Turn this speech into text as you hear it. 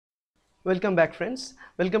Welcome back friends.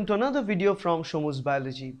 Welcome to another video from Shomu's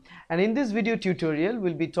Biology. And in this video tutorial,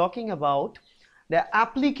 we'll be talking about the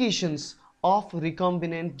applications of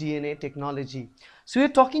recombinant DNA technology. So we're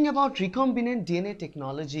talking about recombinant DNA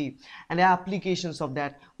technology and the applications of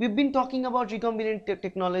that. We've been talking about recombinant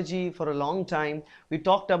technology for a long time. We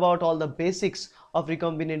talked about all the basics of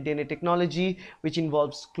recombinant DNA technology, which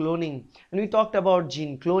involves cloning. And we talked about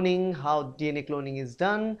gene cloning, how DNA cloning is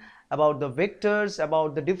done, about the vectors,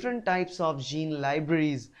 about the different types of gene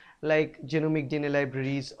libraries like genomic DNA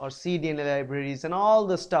libraries or cDNA libraries and all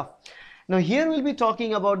the stuff. Now here we'll be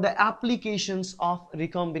talking about the applications of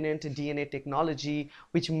recombinant DNA technology,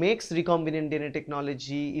 which makes recombinant DNA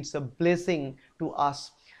technology, it's a blessing to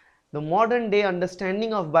us. The modern day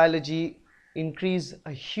understanding of biology increase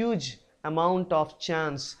a huge amount of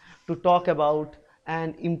chance to talk about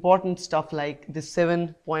and important stuff like the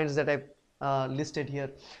 7 points that I've listed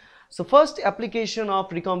here. So first application of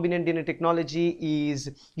recombinant DNA technology is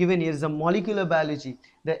given here is the molecular biology,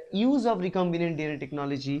 the use of recombinant DNA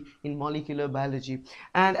technology in molecular biology.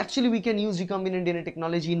 And actually we can use recombinant DNA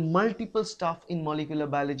technology in multiple stuff in molecular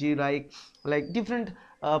biology, like different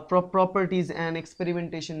properties and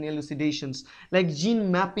experimentation elucidations. Like gene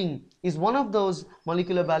mapping is one of those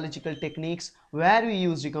molecular biological techniques where we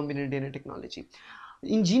use recombinant DNA technology.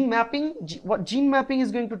 In gene mapping, what gene mapping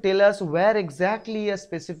is going to tell us where exactly a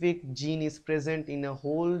specific gene is present in a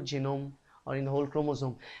whole genome or in the whole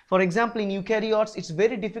chromosome. For example, in eukaryotes, it's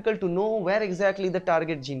very difficult to know where exactly the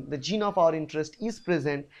target gene, the gene of our interest, is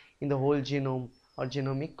present in the whole genome or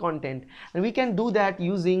genomic content. And we can do that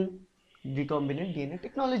using recombinant DNA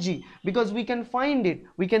technology because we can find it,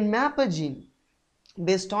 we can map a gene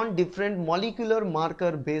based on different molecular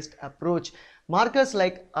marker based approach. Markers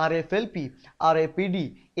like RFLP,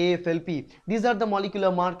 RAPD, AFLP, these are the molecular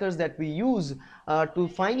markers that we use to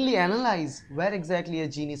finally analyze where exactly a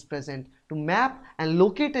gene is present, to map and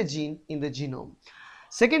locate a gene in the genome.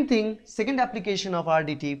 Second application of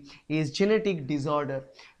RDT is genetic disorder.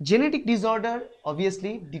 Genetic disorder,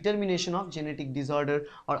 obviously determination of genetic disorder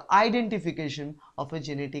or identification of a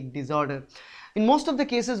genetic disorder. In most of the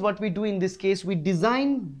cases, what we do in this case, we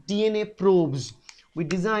design DNA probes. We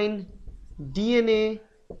design DNA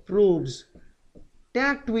probes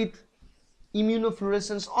tagged with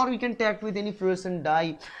immunofluorescence, or we can tag with any fluorescent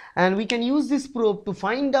dye, and we can use this probe to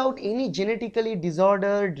find out any genetically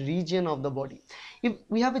disordered region of the body. If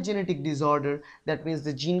we have a genetic disorder, that means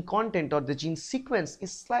the gene content or the gene sequence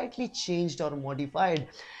is slightly changed or modified.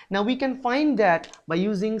 Now we can find that by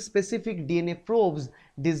using specific DNA probes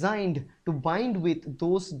designed to bind with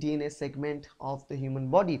those DNA segment of the human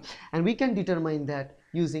body, and we can determine that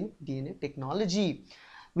using DNA technology.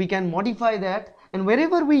 We can modify that, and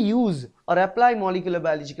wherever we use or apply molecular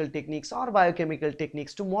biological techniques or biochemical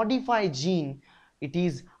techniques to modify gene, it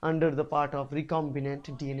is under the part of recombinant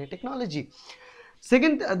DNA technology.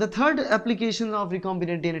 The third application of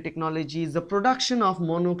recombinant DNA technology is the production of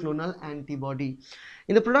monoclonal antibody.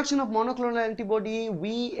 In the production of monoclonal antibody,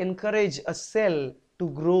 we encourage a cell to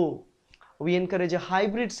grow. We encourage a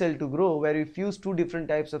hybrid cell to grow where we fuse two different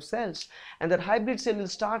types of cells, and that hybrid cell will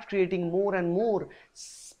start creating more and more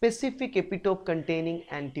specific epitope containing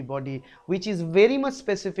antibody, which is very much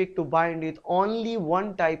specific to bind with only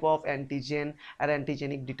one type of antigen or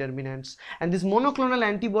antigenic determinants. And this monoclonal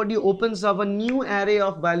antibody opens up a new array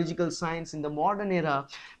of biological science in the modern era,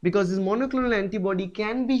 because this monoclonal antibody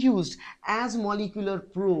can be used as molecular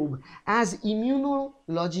probe, as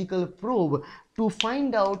immunological probe to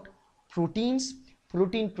find out proteins,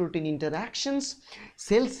 protein-protein interactions,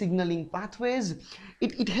 cell signaling pathways.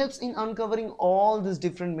 It helps in uncovering all these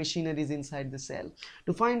different machineries inside the cell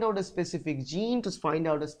to find out a specific gene, to find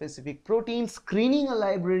out a specific protein, screening a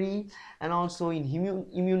library, and also in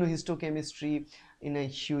immunohistochemistry in a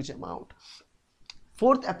huge amount.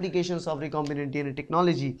 Fourth applications of recombinant DNA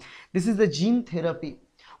technology, this is the gene therapy.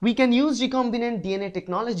 We can use recombinant DNA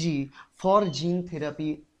technology for gene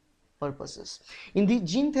therapy purposes. In the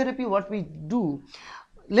gene therapy, what we do,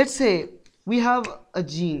 let's say we have a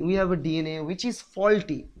gene, we have a DNA which is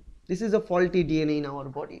faulty. This is a faulty DNA in our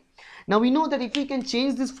body. Now we know that if we can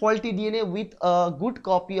change this faulty DNA with a good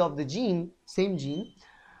copy of the gene, same gene,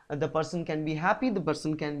 the person can be happy, the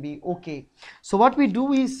person can be okay. So what we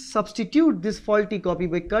do is substitute this faulty copy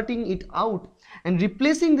by cutting it out and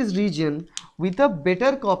replacing this region with a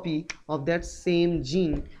better copy of that same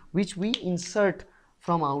gene, which we insert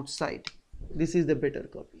from outside. This is the better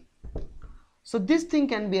copy. So this thing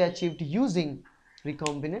can be achieved using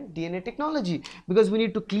recombinant DNA technology, because we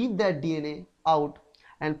need to cleave that DNA out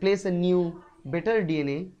and place a new better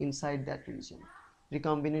DNA inside that region.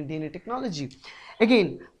 recombinant DNA technology.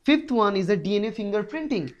 Again, fifth one is the DNA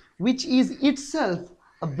fingerprinting, which is itself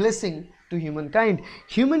a blessing to humankind.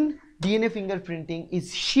 Human DNA fingerprinting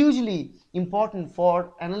is hugely important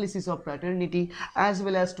for analysis of paternity as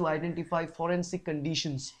well as to identify forensic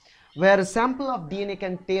conditions, where a sample of DNA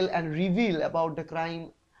can tell and reveal about the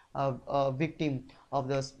crime victim of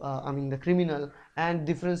the criminal, and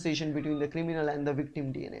differentiation between the criminal and the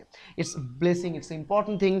victim DNA. It's a blessing, it's an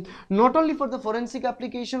important thing, not only for the forensic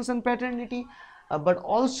applications and paternity, but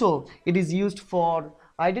also it is used for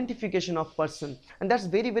identification of person, and that's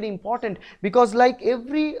very very important, because like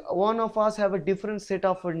every one of us have a different set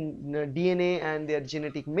of DNA and their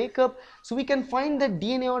genetic makeup, so we can find the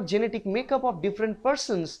DNA or genetic makeup of different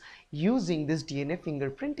persons using this DNA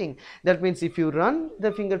fingerprinting. That means if you run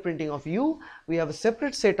the fingerprinting of you, we have a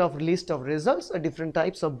separate set of list of results, different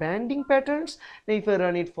types of banding patterns. Now if I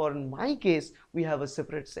run it for my case, we have a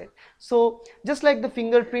separate set. So just like the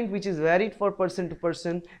fingerprint, which is varied for person to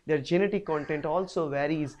person, their genetic content also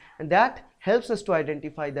varies, and that helps us to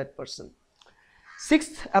identify that person.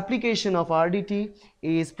 Sixth application of RDT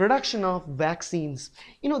is production of vaccines.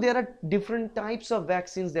 There are different types of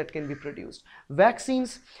vaccines that can be produced.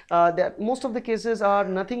 Vaccines, that most of the cases are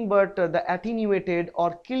nothing but the attenuated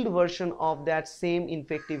or killed version of that same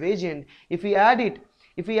infective agent. If we add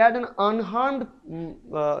an unharmed,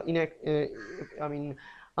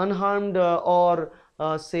 unharmed or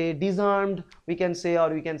say disarmed, we can say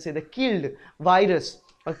the killed virus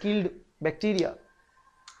or killed bacteria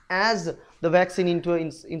as the vaccine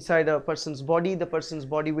inside a person's body, the person's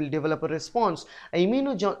body will develop a response, an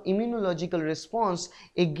immunological response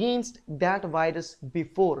against that virus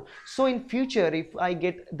before. So in future, if I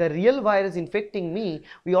get the real virus infecting me,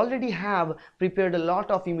 we already have prepared a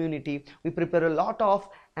lot of immunity, we prepare a lot of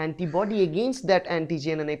antibody against that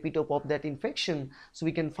antigen and epitope of that infection, so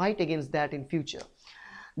we can fight against that in future.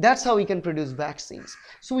 That's how we can produce vaccines.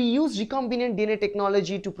 So we use recombinant DNA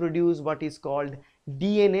technology to produce what is called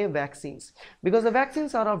DNA vaccines, because the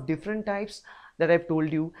vaccines are of different types that I've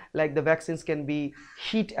told you. Like the vaccines can be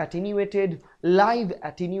heat attenuated, live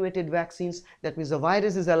attenuated vaccines. That means the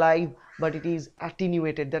virus is alive but it is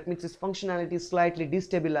attenuated. That means its functionality is slightly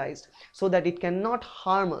destabilized so that it cannot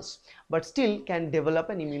harm us but still can develop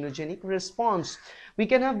an immunogenic response. We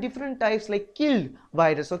can have different types like killed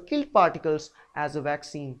virus or killed particles as a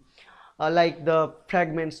vaccine. Like the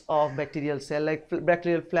fragments of bacterial cell, like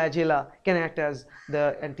bacterial flagella, can act as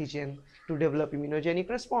the antigen to develop immunogenic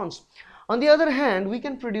response. On the other hand, we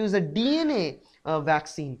can produce a DNA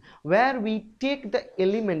vaccine, where we take the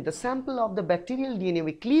element, the sample of the bacterial DNA,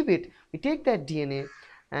 we cleave it, we take that DNA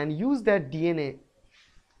and use that DNA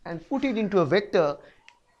and put it into a vector,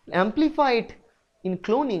 amplify it in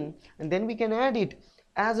cloning, and then we can add it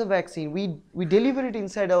as a vaccine. We deliver it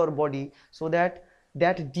inside our body so that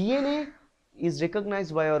DNA is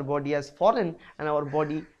recognized by our body as foreign, and our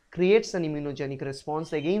body creates an immunogenic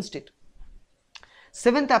response against it.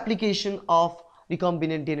 Seventh application of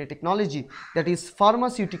recombinant DNA technology, that is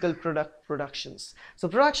pharmaceutical productions. So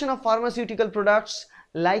production of pharmaceutical products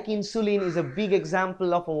like insulin is a big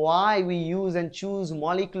example of why we use and choose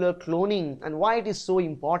molecular cloning and why it is so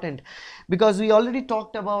important, because we already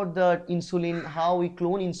talked about the insulin, how we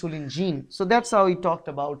clone insulin gene. So that's how we talked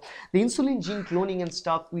about the insulin gene cloning and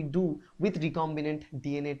stuff we do with recombinant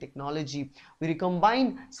DNA technology. We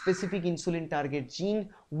recombine specific insulin target gene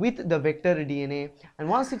with the vector DNA, and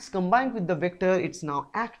once it's combined with the vector, it's now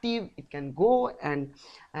active, it can go and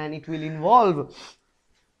it will involve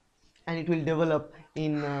and it will develop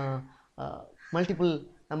in multiple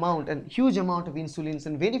amount and huge amount of insulins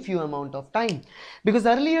in very few amount of time. Because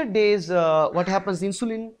earlier days, what happens,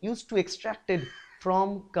 insulin used to extracted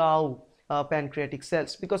from cow pancreatic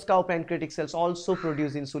cells, because cow pancreatic cells also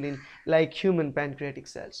produce insulin like human pancreatic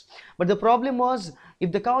cells. But the problem was,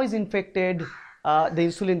 if the cow is infected, the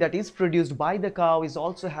insulin that is produced by the cow is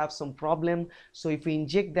also have some problem. So if we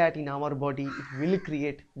inject that in our body, it will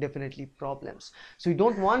create definitely problems. So we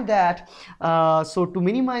don't want that. So to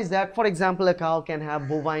minimize that, for example, a cow can have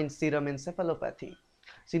bovine serum encephalopathy.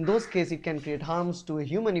 So in those cases, it can create harms to a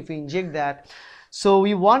human if we inject that. So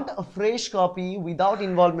we want a fresh copy without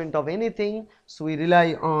involvement of anything. So we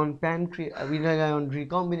rely on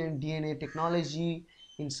recombinant DNA technology,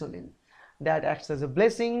 insulin. That acts as a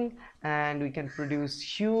blessing, and we can produce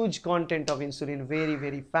huge content of insulin very,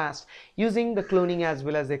 very fast using the cloning as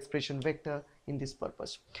well as the expression vector in this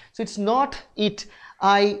purpose. So it's not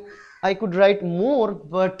I I could write more,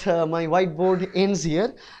 but my whiteboard ends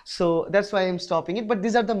here, so that's why I'm stopping it. But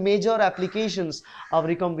these are the major applications of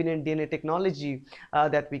recombinant DNA technology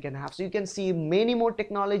that we can have. So you can see many more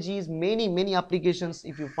technologies, many applications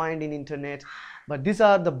if you find in internet, but these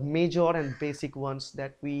are the major and basic ones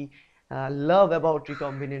that we love about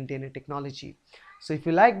recombinant DNA technology. So if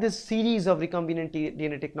you like this series of recombinant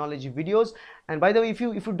DNA technology videos, and by the way, if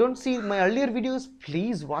you don't see my earlier videos,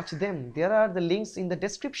 please watch them. There are the links in the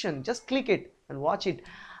description. Just click it and watch it.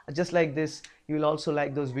 Just like this, you will also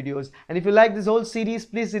like those videos. And if you like this whole series,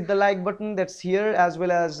 please hit the like button that's here, as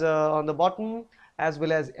well as on the bottom, as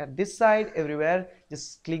well as at this side, everywhere.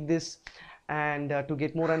 Just click this, and to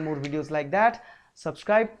get more and more videos like that,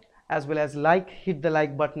 subscribe, as well as hit the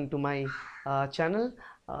like button to my channel,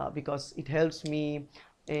 because it helps me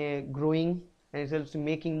growing, and it helps me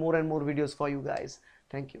making more and more videos for you guys.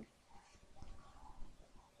 Thank you.